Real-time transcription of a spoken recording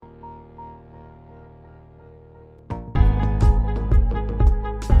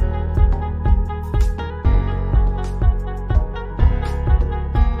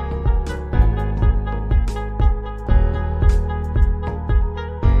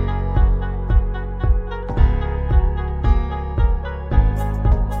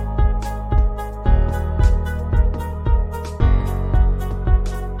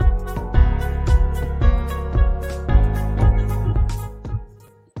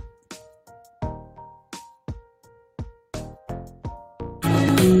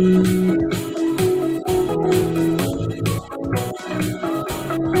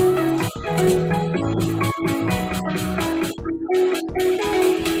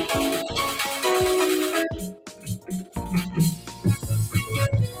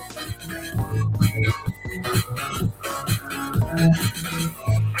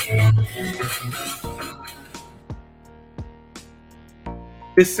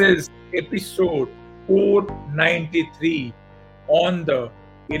This is episode 493 on the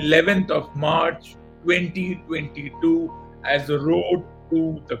 11th of March 2022 as the road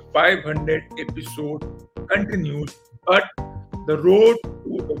to the 500 episode continues. But the road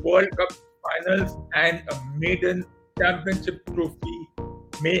to the World Cup finals and a maiden championship trophy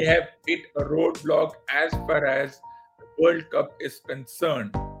may have hit a roadblock as far as the World Cup is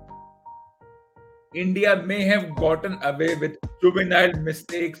concerned. India may have gotten away with juvenile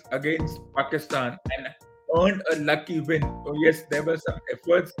mistakes against Pakistan and earned a lucky win. So yes, there were some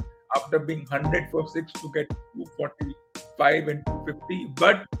efforts after being 100 for 6 to get 245 and 250,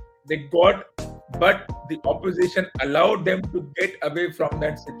 but the opposition allowed them to get away from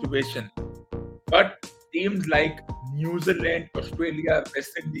that situation. But teams like New Zealand, Australia,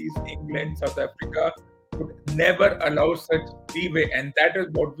 West Indies, England, South Africa would never allow such leeway, and that is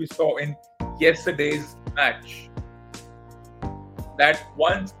what we saw in yesterday's match. That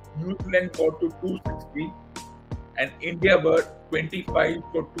once New Zealand got to 260 and India were 25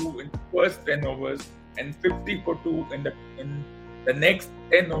 for 2 in the first 10 overs and 50 for 2 in the next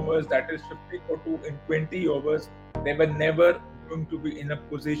 10 overs, that is 50 for 2 in 20 overs, they were never going to be in a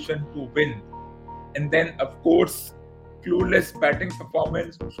position to win. And then, of course, clueless batting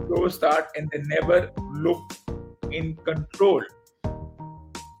performance, slow start, and they never looked in control.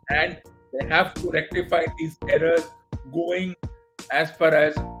 And they have to rectify these errors going as far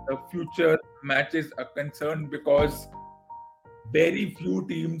as the future matches are concerned, because very few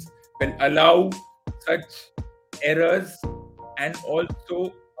teams will allow such errors and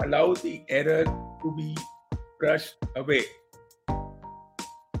also allow the error to be brushed away.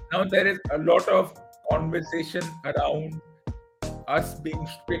 Now, there is a lot of conversation around us being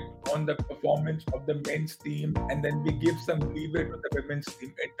strict on the performance of the men's team and then we give some leeway to the women's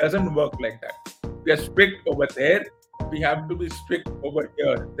team. It doesn't work like that. We are strict over there. We have to be strict over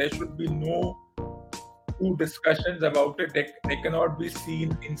here. There should be no two discussions about it. They cannot be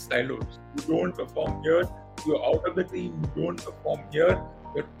seen in silos. You don't perform here, you're out of the team. You don't perform here,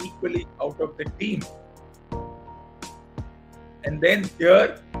 you're equally out of the team. And then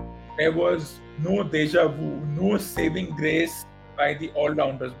here, there was no deja vu, no saving grace by the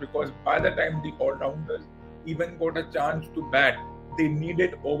all-rounders, because by the time the all-rounders even got a chance to bat, they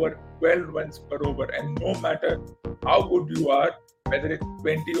needed over 12 runs per over. And no matter how good you are, whether it's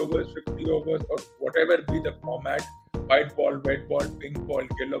 20 overs, 50 overs, or whatever be the format, white ball, red ball, pink ball,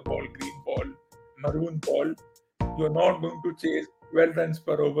 yellow ball, green ball, maroon ball, you're not going to chase 12 runs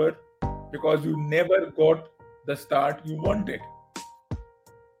per over because you never got the start you wanted.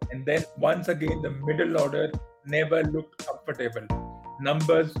 And then once again, the middle order never looked comfortable.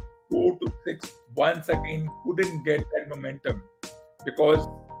 Numbers 4 to 6 once again couldn't get that momentum because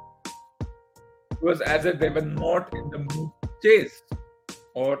it was as if they were not in the mood to chase.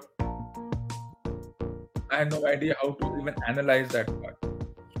 Or I have no idea how to even analyze that part.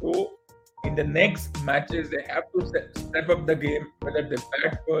 So in the next matches, they have to step up the game, whether they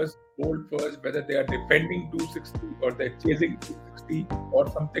bat first, bowl first, whether they are defending 260 or they're chasing 260 or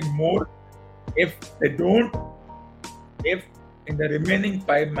something more. If in the remaining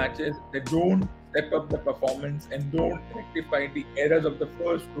 5 matches, they don't step up the performance and don't rectify the errors of the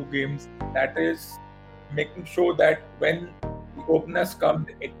first 2 games, that is making sure that when the openers come,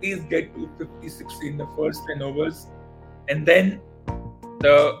 they at least get to 50-60 in the first 10 overs. And then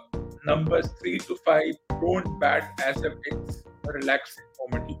the numbers 3 to 5 don't bat as if it's a relaxing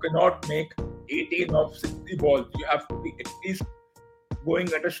moment. You cannot make 18 of 60 balls. You have to be at least going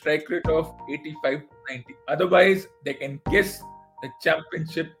at a strike rate of 85 to 90. Otherwise, they can kiss the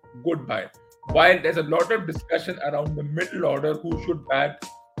championship goodbye. While there's a lot of discussion around the middle order, who should bat,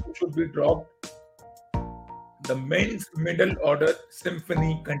 who should be dropped, the men's middle order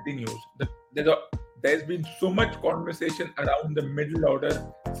symphony continues. There's been so much conversation around the middle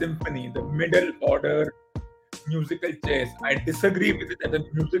order symphony, the middle order musical chairs. I disagree with it that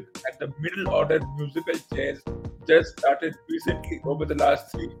the middle order musical chairs just started recently over the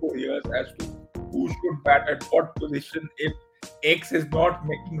last 3-4 years as to who should bat at what position. If X is not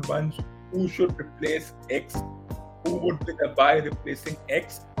making runs, who should replace X? Who would be the buy replacing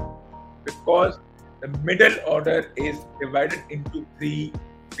X? Because the middle order is divided into 3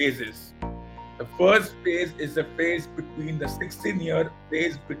 phases. The first phase is the phase between the 16-year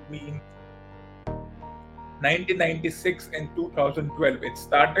phase between 1996 and 2012. It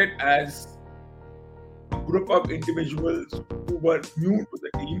started as a group of individuals who were new to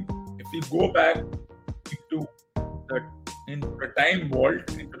the team. If we go back into the time vault,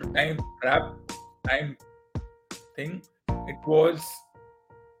 into the time trap, time thing, it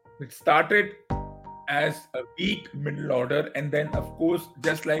started as a weak middle order, and then of course,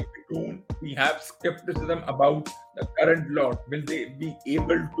 just like we have skepticism about the current lot. Will they be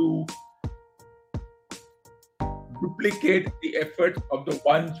able to duplicate the efforts of the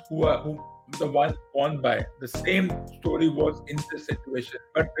ones who the ones gone by? The same story was in this situation.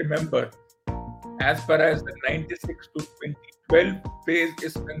 But remember, as far as the 96 to 2012 phase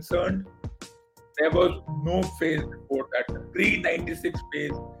is concerned, there was no phase before that. The pre-96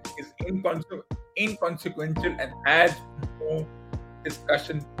 phase is inconsequential and has no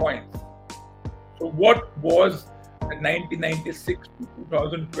discussion points. So what was the 1996 to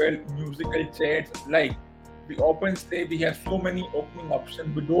 2012 musical chairs like? We often say we have so many opening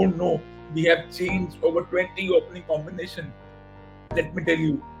options. We don't know. We have changed over 20 opening combinations. Let me tell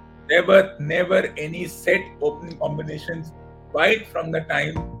you, there were never any set opening combinations right from the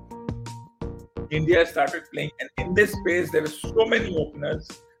time India started playing. And in this phase, there were so many openers.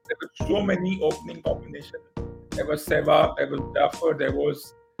 There were so many opening combinations. There was Sehwag, there was Jafar, there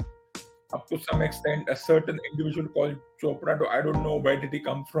was, up to some extent, a certain individual called Chopra. I don't know where did he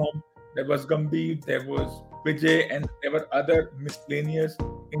come from. There was Gambhir, there was Vijay, and there were other miscellaneous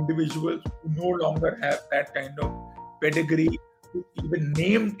individuals who no longer have that kind of pedigree to even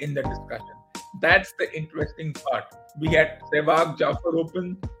named in the discussion. That's the interesting part. We had Sehwag Jafar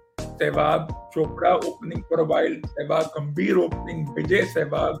open, Sehwag Chopra opening for a while, Sehwag Gambhir opening, Vijay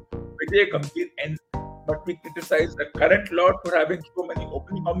Sehwag, Vijay Gambhir, and but we criticize the current lot for having so many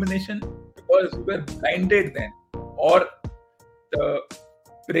opening combinations because we were blinded then, or the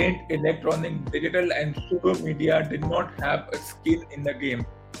print, electronic, digital, and pseudo media did not have a skin in the game.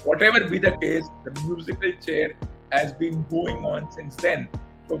 Whatever be the case, the musical chair has been going on since then.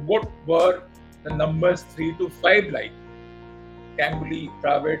 So, what were the numbers 3 to 5 like? Ganguly,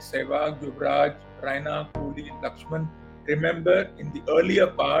 Dravid, Sehwag, Yuvraj, Raina, Kohli, Lakshman. Remember, in the earlier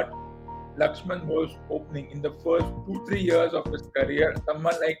part, Lakshman was opening. In the first 2-3 years of his career,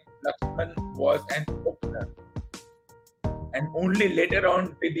 someone like Lakshman was an opener. And only later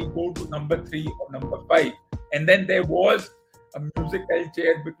on did he go to number 3 or number 5. And then there was a musical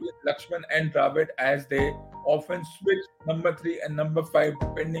chair between Lakshman and Dravid as they often switched number 3 and number 5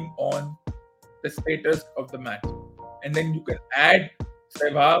 depending on the status of the match. And then you can add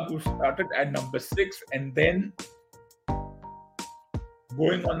Sehwag, who started at number 6, and then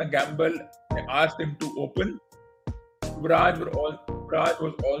going on a gamble, they asked him to open. Yuvraj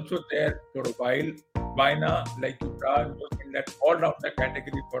was also there for a while. Vaina, like Yuvraj, was in that all-rounder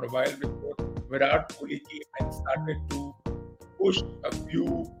category for a while before Virat Kohli came and started to push a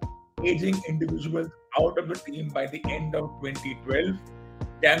few aging individuals out of the team by the end of 2012.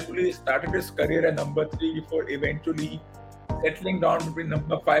 Ganguly started his career at number 3 before eventually settling down between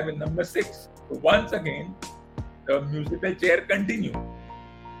number 5 and number 6. So once again, the musical chair continued.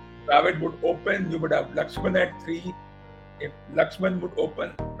 Dravid would open, you would have Lakshman at 3. If Lakshman would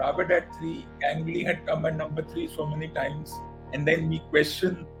open, Dravid at 3, Ganguly had come at number 3 so many times. And then we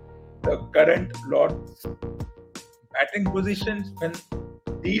question the current lot's batting positions when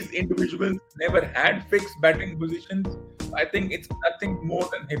these individuals never had fixed batting positions. I think it's nothing more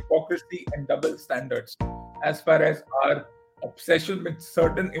than hypocrisy and double standards as far as our obsession with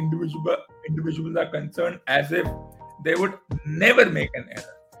certain individuals are concerned, as if they would never make an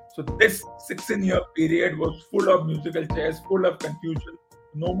error. So this 16-year period was full of musical chairs, full of confusion.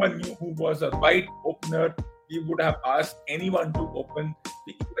 No one knew who was a right opener. We would have asked anyone to open.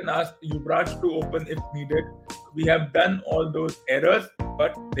 We even asked Yuvraj to open if needed. We have done all those errors,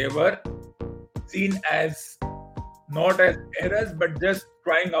 but they were seen as not as errors, but just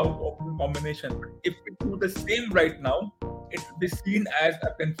trying out open combination. But if we do the same right now, it will be seen as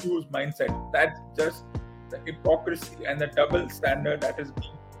a confused mindset. That's just the hypocrisy and the double standard that is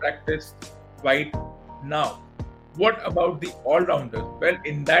being practiced right now. What about the all-rounders? Well,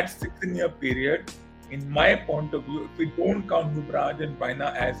 in that 16-year period, in my point of view, if we don't count Yuvraj and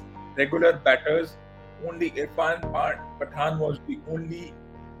Vaina as regular batters, only Irfan Pathan was the only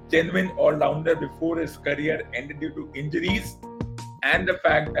genuine all-rounder before his career ended due to injuries and the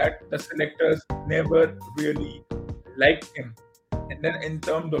fact that the selectors never really liked him. And then in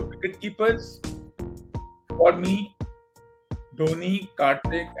terms of wicket keepers, for me, Dhoni,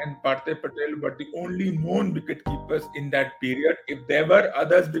 Karthik and Parthay Patel were the only known wicket keepers in that period. If there were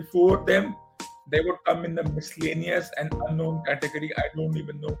others before them, they would come in the miscellaneous and unknown category. I don't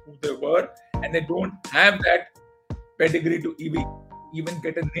even know who they were, and they don't have that pedigree to even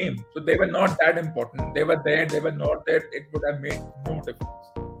get a name. So they were not that important. They were there, they were not there. It would have made no difference.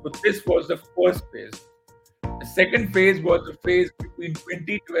 So this was the first phase. The second phase was the phase between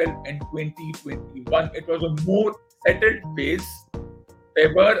 2012 and 2021. It was a more settled phase.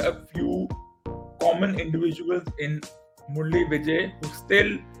 There were a few common individuals in Murli Vijay who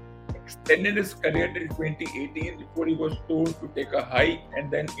still extended his career till 2018 before he was told to take a hike,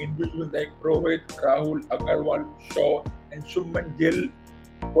 and then individuals like Rohit, Rahul, Agarwal, Shaw, and Shubman Gill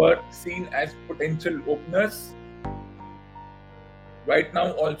were seen as potential openers. Right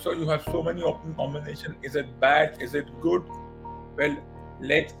now, also, you have so many opening combinations. Is it bad? Is it good? Well,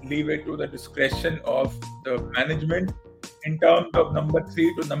 let's leave it to the discretion of the management. In terms of number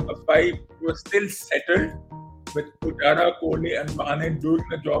 3 to number 5, it was still settled with Pujara, Kohli, and Bahane doing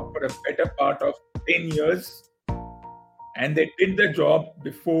the job for a better part of 10 years. And they did the job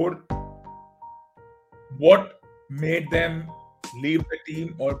before. What made them leave the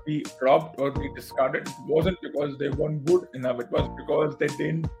team or be dropped or be discarded? It wasn't because they weren't good enough. It was because they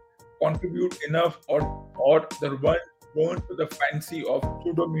didn't contribute enough or they weren't to the fancy of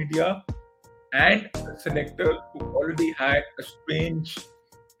pseudo media and the selectors who already had a strange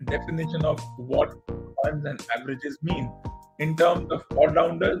definition of what runs and averages mean. In terms of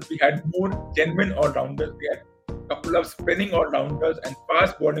all-rounders, we had more genuine all-rounders. We had a couple of spinning all-rounders and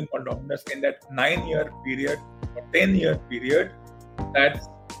fast bowling all-rounders in that 9-year period or 10-year period. That's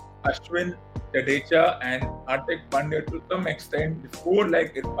Ashwin, Jadeja, and Hardik Pandya to some extent. Before,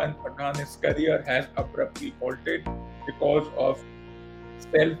 like Irfan Pathan, his career has abruptly halted because of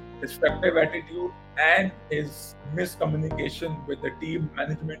self-destructive attitude and his miscommunication with the team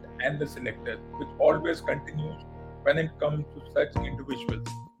management and the selectors, which always continues when it comes to such individuals.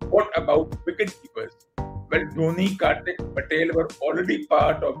 What about wicket keepers? Well, Dhoni, Kartik, Patel were already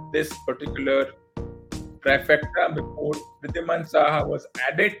part of this particular trifecta before Wriddhiman Saha was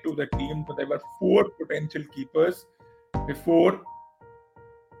added to the team. So there were 4 potential keepers before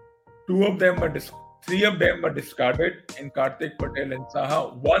 3 of them were discarded in Kartik, Patel, and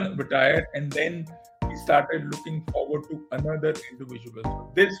Saha. 1 retired, and then we started looking forward to another individual.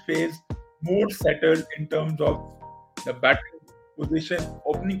 So this phase more settled in terms of the batting position.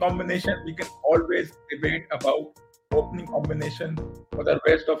 Opening combination, we can always debate about opening combination for the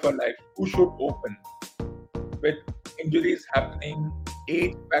rest of our life. Who should open? With injuries happening,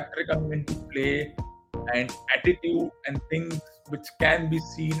 age factor coming into play, and attitude and things which can be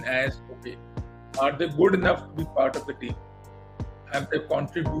seen as, okay, are they good enough to be part of the team? Have they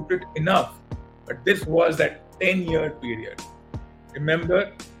contributed enough? But this was that 10-year period.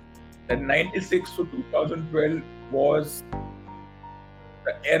 Remember that 96 to 2012 was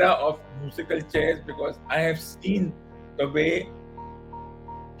the era of musical chairs, because I have seen the way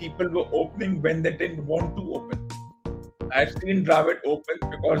people were opening when they didn't want to open. I've seen Dravid open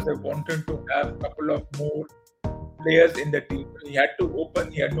because they wanted to have a couple of more players in the team. He had to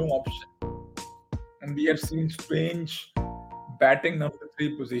open, he had no option. And we have seen strange batting number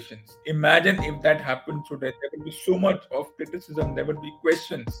 3 positions. Imagine if that happened today. There would be so much of criticism, there would be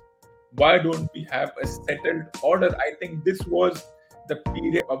questions. Why don't we have a settled order? I think this was the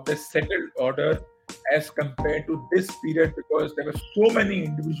period of the settled order as compared to this period, because there were so many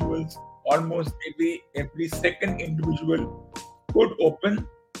individuals, almost every second individual could open.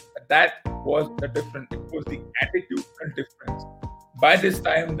 That was the difference. It was the attitudinal difference. By this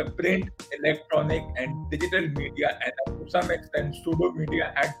time, the print, electronic, and digital media, and to some extent pseudo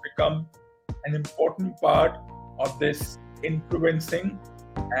media, had become an important part of this influencing,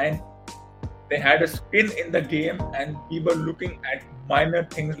 and they had a skin in the game, and we were looking at minor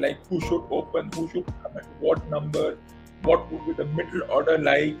things like who should open, who should come at what number, what would be the middle order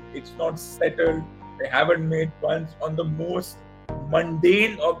like. It's not settled. They haven't made runs on the most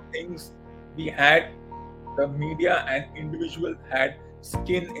mundane of things. We had the media and individuals had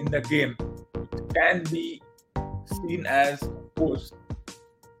skin in the game. It can be seen as, of course,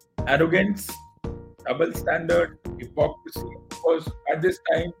 arrogance, double standard, hypocrisy. Because at this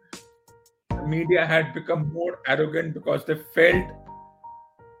time, the media had become more arrogant because they felt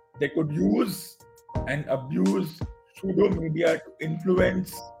they could use and abuse pseudo media to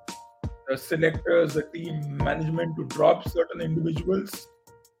influence the selectors, the team management to drop certain individuals,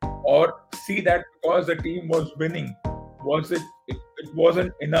 or see that because the team was winning, it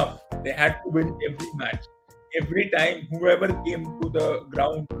wasn't enough. They had to win every match. Every time whoever came to the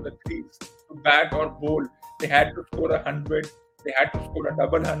ground, to the crease, to bat or bowl, they had to score 100, they had to score a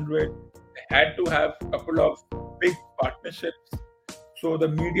double 100, they had to have a couple of big partnerships. So the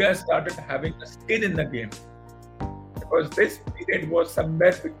media started having a skin in the game, because this period was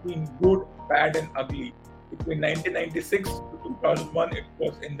somewhere between good, bad, and ugly. Between 1996 to 2001, it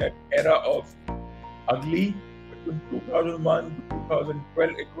was in that era of ugly. Between 2001 to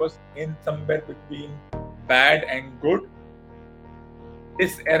 2012, it was in somewhere between bad and good.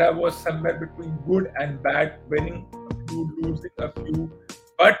 This era was somewhere between good and bad, winning a few, losing a few,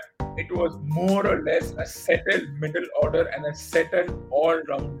 but it was more or less a settled middle order and a settled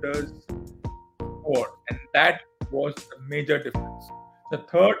all-rounders squad, and that was the major difference. The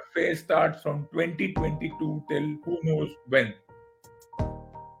third phase starts from 2022 till who knows when.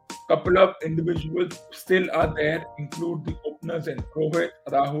 Couple of individuals still are there, include the openers in Rohit,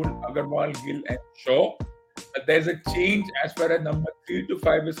 Rahul, Agarwal, Gill, and Shaw. But there's a change as far as number 3 to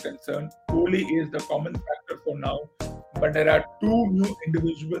 5 is concerned. Kohli is the common factor for now, but there are two new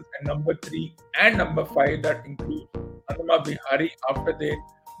individuals at number 3 and number 5 that include Hanuma Bihari after they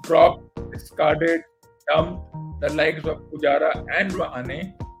dropped, discarded, dumped the likes of Pujara and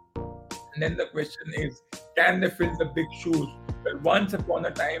Rahane. And then the question is, can they fill the big shoes? Well, once upon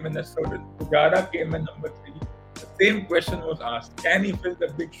a time, when a certain Pujara came in number 3, the same question was asked, can he fill the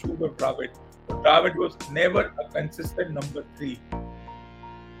big shoes of Dravid? But Dravid was never a consistent number 3.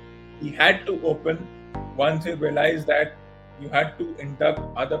 He had to open once he realized that you had to induct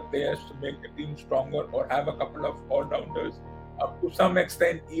other players to make the team stronger or have a couple of all-rounders. Up to some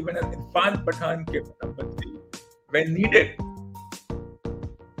extent, even an Irfan Pathan came in number 3 when needed.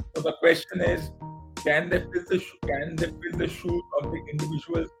 So the question is, can they fill the shoes of the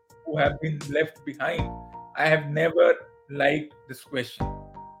individuals who have been left behind? I have never liked this question.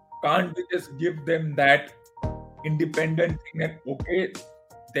 Can't we just give them that independent thing that, okay,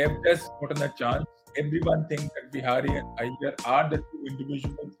 they've just gotten a chance. Everyone thinks that Bihari and Iyer are the two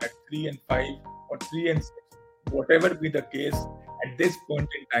individuals at 3 and 5 or 3 and 6, whatever be the case at this point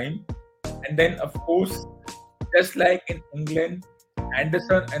in time. And then, of course, just like in England,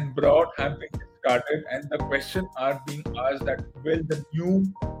 Anderson and Broad have been discarded, and the question are being asked that will the new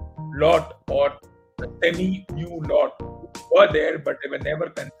lot or the semi-new lot who were there but they were never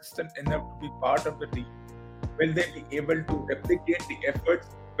consistent enough to be part of the team, will they be able to replicate the efforts?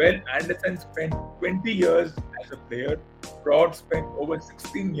 Well, Anderson spent 20 years as a player, Broad spent over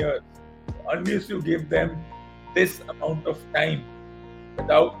 16 years. Unless you give them this amount of time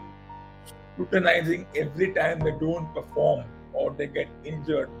without scrutinizing every time they don't perform or they get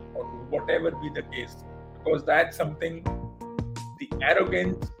injured or whatever be the case, because that's something the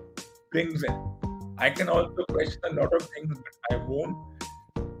arrogance brings in. I can also question a lot of things, but I won't.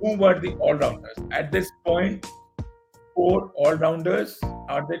 Who were the all-rounders? At this point, 4 all-rounders.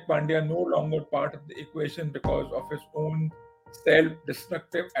 Hardik Pandya no longer part of the equation because of his own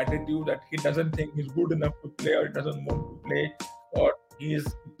self-destructive attitude that he doesn't think he's good enough to play or he doesn't want to play, or he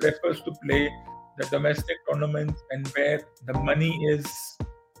prefers to play the domestic tournaments and where the money is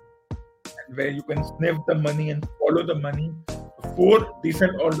and where you can sniff the money and follow the money. 4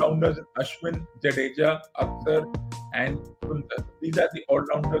 decent all-rounders: Ashwin, Jadeja, Akhtar, and Sundar. These are the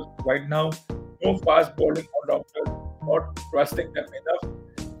all-rounders right now. No fast bowling all-rounders, not trusting them enough.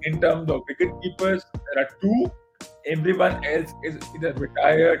 In terms of wicket keepers, there are 2. Everyone else is either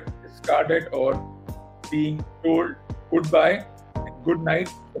retired, discarded, or being told goodbye and good night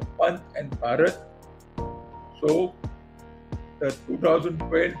to Pant and Bharat. So the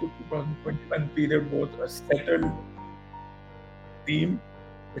 2012 to 2021 period was a settled team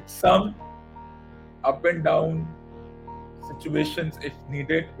with some up and down situations if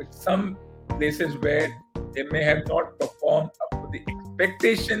needed, with some places where they may have not performed up to the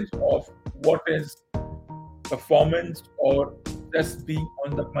expectations of what is performance or just being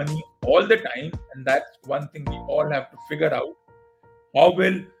on the money all the time. And that's one thing we all have to figure out. How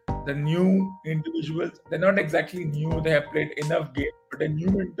will the new individuals, they're not exactly new, they have played enough games, but they're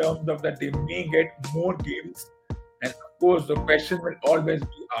new in terms of that they may get more games. And of course, the question will always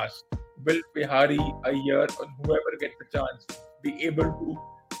be asked, will Bihari, Iyer, or whoever gets the chance be able to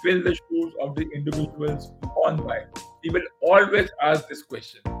fill the shoes of the individuals gone by? We will always ask this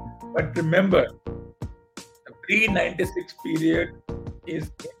question. But remember, the pre-96 period is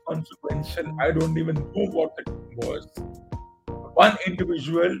inconsequential. I don't even know what the team was. One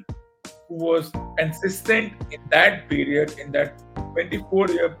individual who was consistent in that period, in that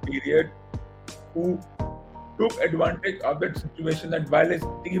 24-year period, who took advantage of that situation, that while his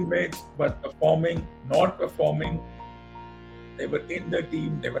teammates were performing, not performing, they were in the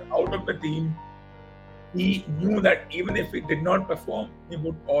team, they were out of the team, he knew that even if he did not perform, he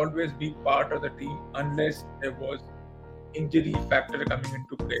would always be part of the team unless there was injury factor coming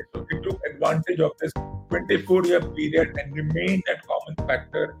into play. So he took advantage of this 24-year period and remained that common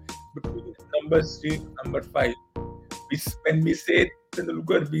factor between number 3 to number 5. When we say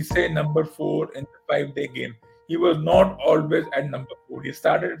Tendulkar, we say number 4 in the 5-day game. He was not always at number 4. He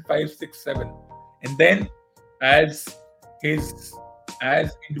started at 5, 6, 7. And then as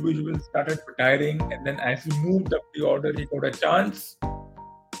individuals started retiring, and then as he moved up the order, he got a chance.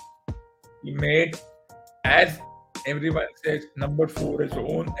 He made, as everyone says number 4 is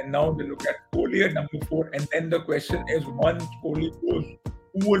on, and now they look at Kohli at number 4, and then the question is once Kohli goes,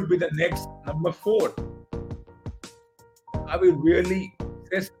 who will be the next number 4? Are we really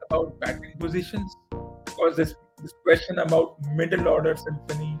obsessed about batting positions? Because this question about middle order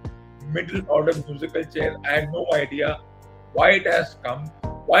symphony, middle order musical chair, I had no idea why it has come,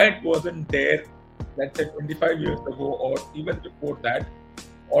 why it wasn't there, let's say 25 years ago or even before that.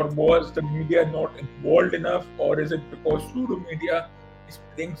 Or was the media not involved enough, or is it because pseudo media is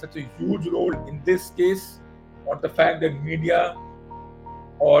playing such a huge role in this case, or the fact that media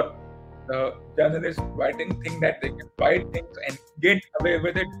or the journalists writing think that they can write things and get away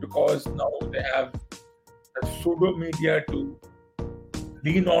with it because now they have the pseudo media to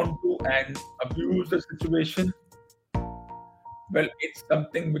lean on to and abuse the situation? Well, it's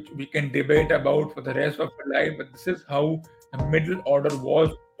something which we can debate about for the rest of our life, but this is how the middle order was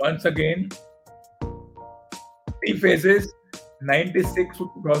once again. Three phases: 96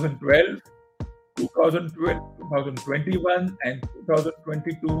 to 2012, 2012, 2021, and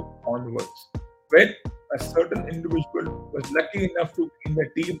 2022 onwards, when a certain individual was lucky enough to be in the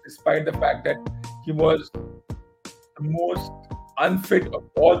team despite the fact that he was the most unfit of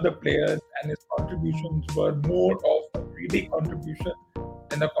all the players, and his contributions were more of a greedy contribution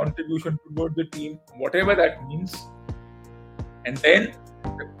than a contribution towards the team, whatever that means. And then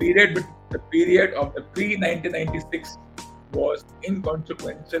the period of the pre 1996 was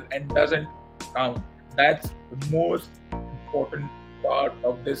inconsequential and doesn't count. That's the most important part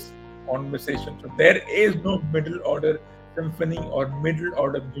of this conversation. So there is no middle order symphony or middle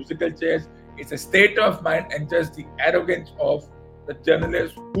order musical chairs. It's a state of mind and just the arrogance of the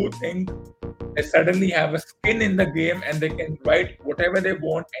journalists who think they suddenly have a skin in the game and they can write whatever they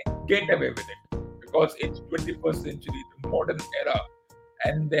want and get away with it because it's 21st century, the modern era,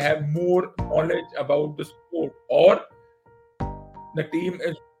 and they have more knowledge about the sport, or the team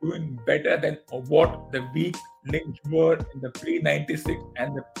is doing better than what the weak links were in the pre 96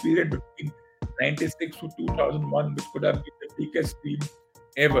 and the period between 96 to 2001, which could have been the weakest team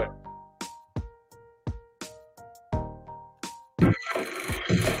ever.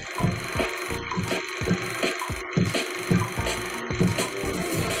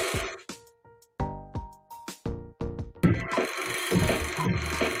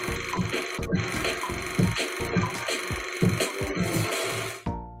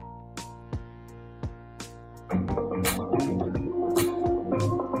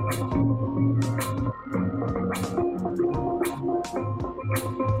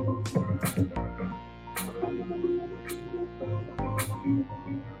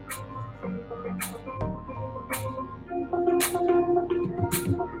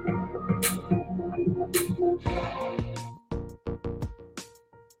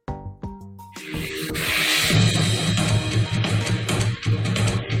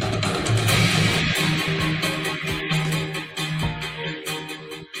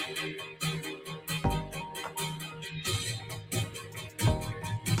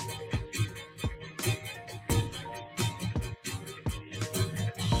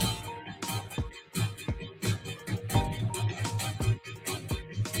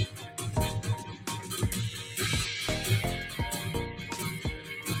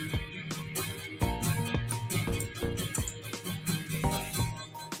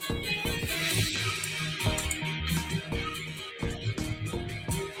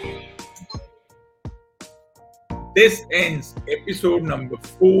 This ends episode number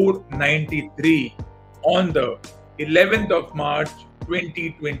 493 on the 11th of March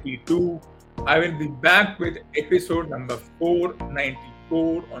 2022. I will be back with episode number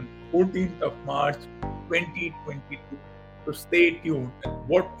 494 on 14th of March 2022. So stay tuned. And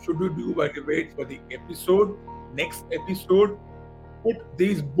what should you do by the wait for the episode? Next episode, put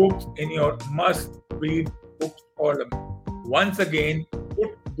these books in your must-read books column. Once again,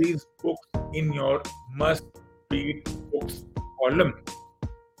 put these books in your must-read books column.